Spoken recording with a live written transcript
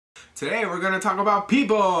Today we're gonna talk about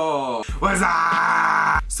people. What's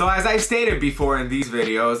up? So as I've stated before in these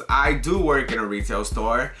videos, I do work in a retail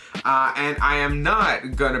store, and I am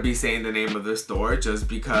not gonna be saying the name of the store just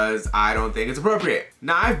because I don't think it's appropriate.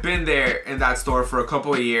 Now I've been there in that store for a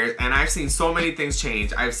couple of years, and I've seen so many things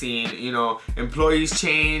change. I've seen, employees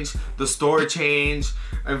change, the store change,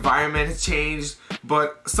 environment has changed,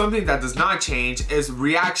 but something that does not change is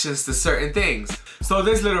reactions to certain things. So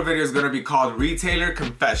this little video is going to be called Retailer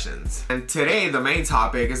Confessions. And today the main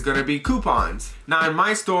topic is going to be coupons. Now in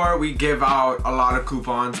my store we give out a lot of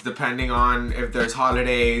coupons depending on if there's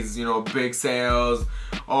holidays, big sales,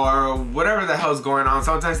 or whatever the hell's going on.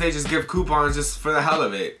 Sometimes they just give coupons just for the hell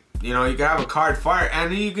of it. You can have a card for it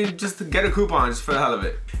and you can just get a coupon just for the hell of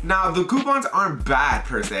it. Now the coupons aren't bad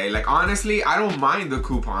per se. Like honestly, I don't mind the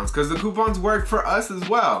coupons because the coupons work for us as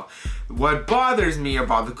well. What bothers me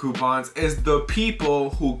about the coupons is the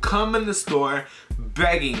people who come in the store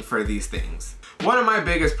begging for these things. One of my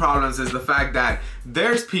biggest problems is the fact that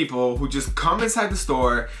there's people who just come inside the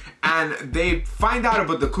store and they find out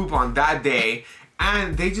about the coupon that day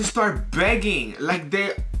and they just start begging. Like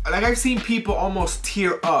I've seen people almost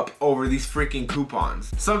tear up over these freaking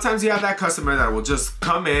coupons. Sometimes you have that customer that will just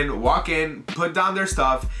come in, walk in, put down their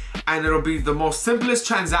stuff, and it'll be the most simplest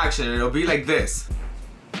transaction. It'll be like this.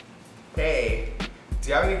 Hey, do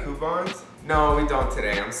you have any coupons? No, we don't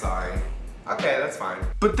today, I'm sorry. Okay, that's fine.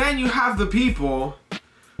 But then you have the people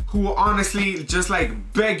who will honestly just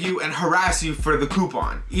like beg you and harass you for the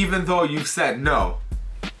coupon, even though you've said no.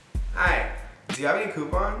 Hi, do you have any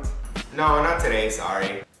coupons? No, not today,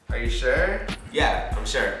 sorry. Are you sure? Yeah, I'm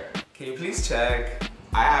sure. Can you please check?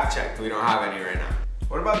 I have checked, we don't have any right now.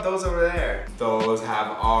 What about those over there? Those have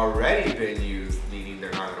already been used, meaning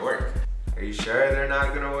they're not gonna work. Are you sure they're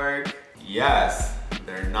not gonna work? Yes,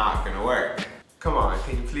 they're not gonna work. Come on,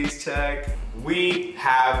 can you please check? We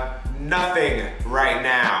have nothing right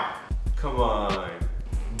now. Come on.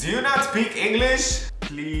 Do you not speak English?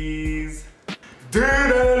 Please.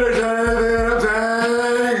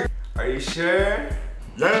 Are you sure?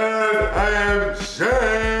 Yes, I am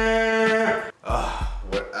sure.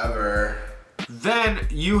 Whatever. Then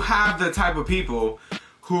you have the type of people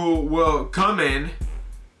who will come in,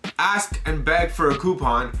 ask and beg for a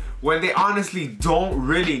coupon when they honestly don't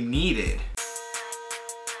really need it.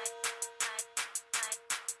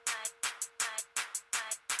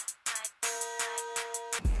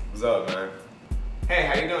 What's up, man? Hey,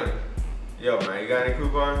 how you doing? Yo, man, you got any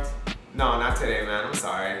coupons? No, not today, man. I'm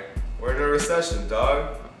sorry. We're in a recession,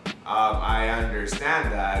 dog. I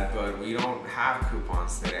understand that, but we don't have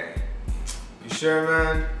coupons today. You sure,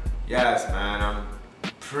 man? Yes, man. I'm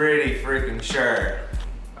pretty freaking sure.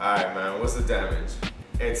 Alright, man. What's the damage?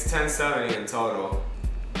 It's 1070 in total.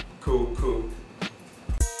 Cool, cool.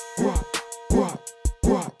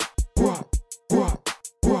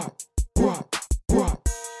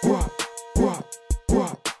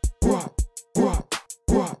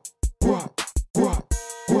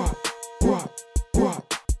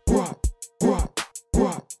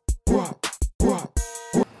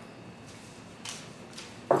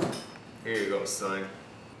 Here you go, son.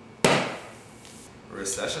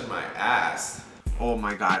 Recession my ass. Oh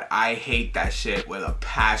my god, I hate that shit with a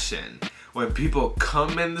passion. When people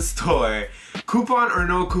come in the store, coupon or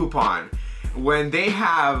no coupon, when they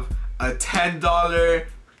have a $10,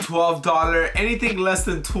 $12, anything less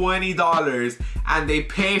than $20, and they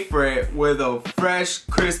pay for it with a fresh,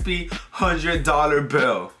 crispy $100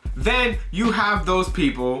 bill. Then you have those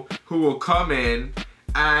people who will come in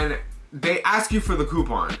and they ask you for the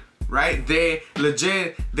coupon. Right? They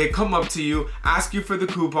come up to you, ask you for the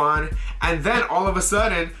coupon, and then all of a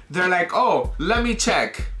sudden, they're like, oh, let me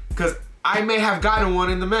check, because I may have gotten one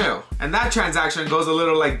in the mail. And that transaction goes a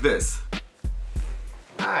little like this.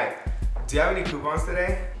 Hi, do you have any coupons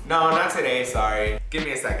today? No, not today, sorry. Give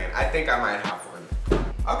me a second, I think I might have one.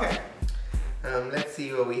 Okay. Let's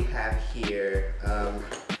see what we have here.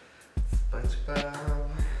 SpongeBob,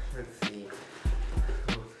 let's see.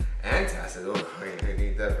 Antacid, oh, I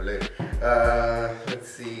need that for later. Let's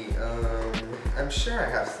see, I'm sure I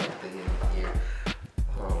have something in here.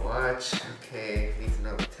 Oh, watch, okay, needs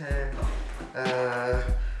another 10.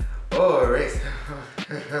 Oh, erase,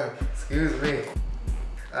 excuse me.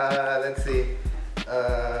 Let's see,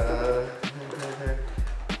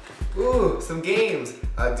 ooh, some games.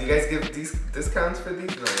 Do you guys give these discounts for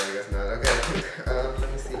these? No, I guess not, okay.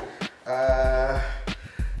 Let me see, oh,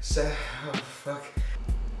 fuck.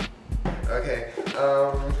 Okay,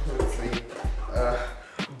 let's see.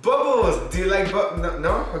 Bubbles! Do you like bubbles?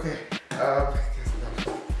 No? Okay. I guess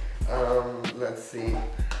no. Let's see.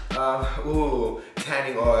 Ooh,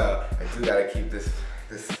 tanning oil. I do gotta keep this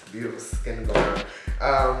this beautiful skin going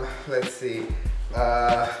on. Let's see.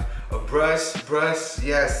 A brush,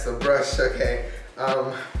 yes, a brush, okay.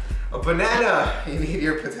 A banana, you need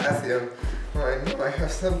your potassium. Oh, I know I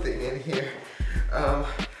have something in here.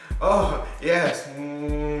 Oh, yes,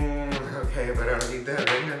 okay, but I don't need that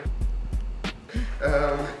right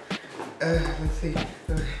now. Let's see.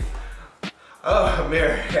 Oh, a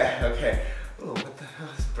mirror, yeah, okay. Oh, what the hell,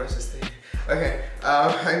 this brush is thing? Okay,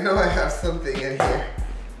 I know I have something in here.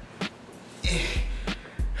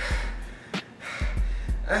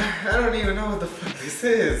 I don't even know what the fuck this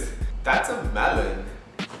is. That's a melon.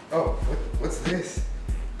 Oh, what's this?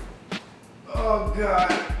 Oh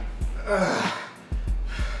God. Ugh.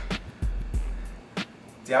 Do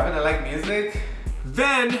you happen to like music?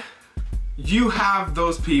 Then you have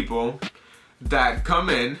those people that come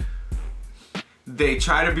in, they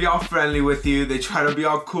try to be all friendly with you, they try to be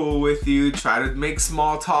all cool with you, try to make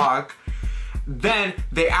small talk. Then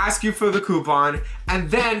they ask you for the coupon,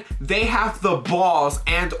 and then they have the balls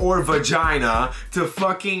and or vagina to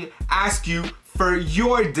fucking ask you for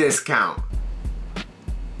your discount.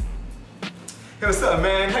 Hey, what's up,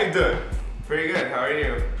 man? How you doing? Pretty good, how are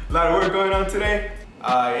you? A lot of work going on today?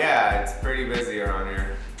 Yeah, it's pretty busy around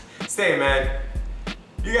here. Say, man,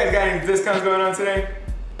 you guys got any discounts going on today?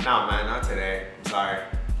 Nah, man, not today. Sorry.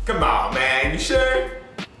 Come on, man, you sure?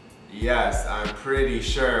 Yes, I'm pretty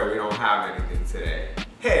sure we don't have anything today.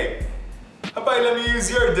 Hey, how about you let me use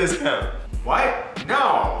your discount? What?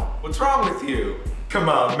 No, what's wrong with you? Come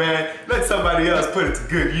on, man, let somebody else put it to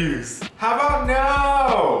good use. How about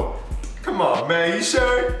no? Come on, man, you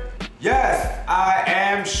sure? Yes, I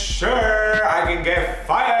am sure I can get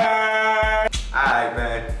fired. Alright,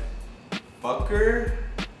 man. Fucker.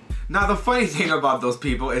 Now the funny thing about those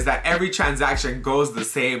people is that every transaction goes the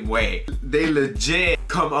same way. They legit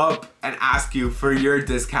come up and ask you for your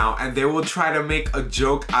discount, and they will try to make a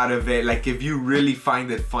joke out of it, like if you really find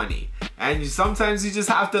it funny. And sometimes you just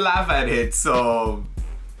have to laugh at it, so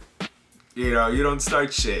you know, you don't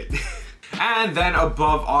start shit. And then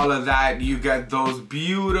above all of that, you get those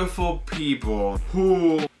beautiful people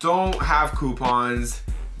who don't have coupons,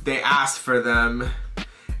 they ask for them,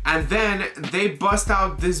 and then they bust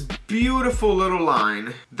out this beautiful little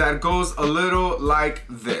line that goes a little like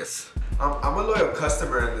this. I'm a loyal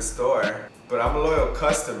customer in the store, but I'm a loyal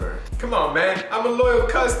customer. Come on, man, I'm a loyal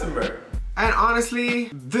customer. And honestly,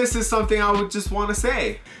 this is something I would just want to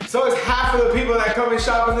say. So it's half of the people that come and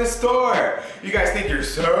shop in this store. You guys think you're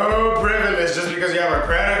so privileged just because you have a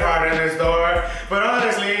credit card in this store. But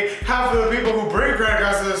honestly, half of the people who bring credit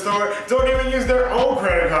cards to the store don't even use their own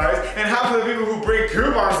credit cards. And half of the people who bring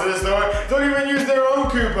coupons to the store don't even use their own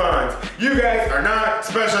coupons. You guys are not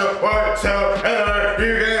special whatsoever.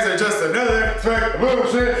 You guys are just another speck of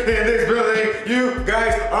bullshit in this building. You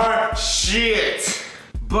guys are shit.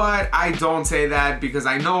 But I don't say that because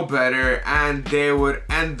I know better, and they would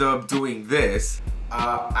end up doing this.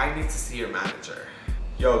 I need to see your manager.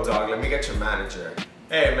 Yo, dog, let me get your manager.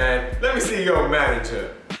 Hey, man, let me see your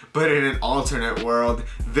manager. But in an alternate world,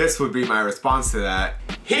 this would be my response to that.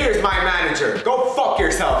 Here's my manager. Go fuck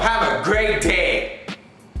yourself. Have a great day.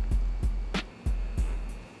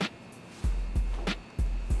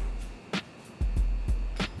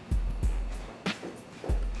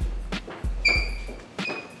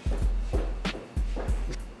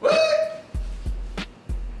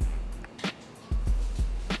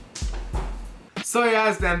 So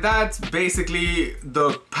yes, then that's basically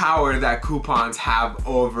the power that coupons have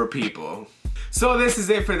over people. So this is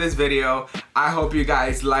it for this video. I hope you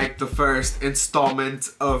guys liked the first installment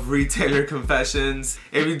of Retailer Confessions.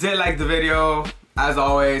 If you did like the video, as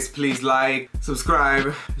always, please like,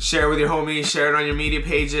 subscribe, share with your homies, share it on your media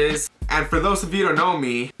pages. And for those of you who don't know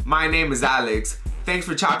me, my name is Alex. Thanks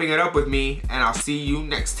for chopping it up with me, and I'll see you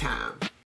next time.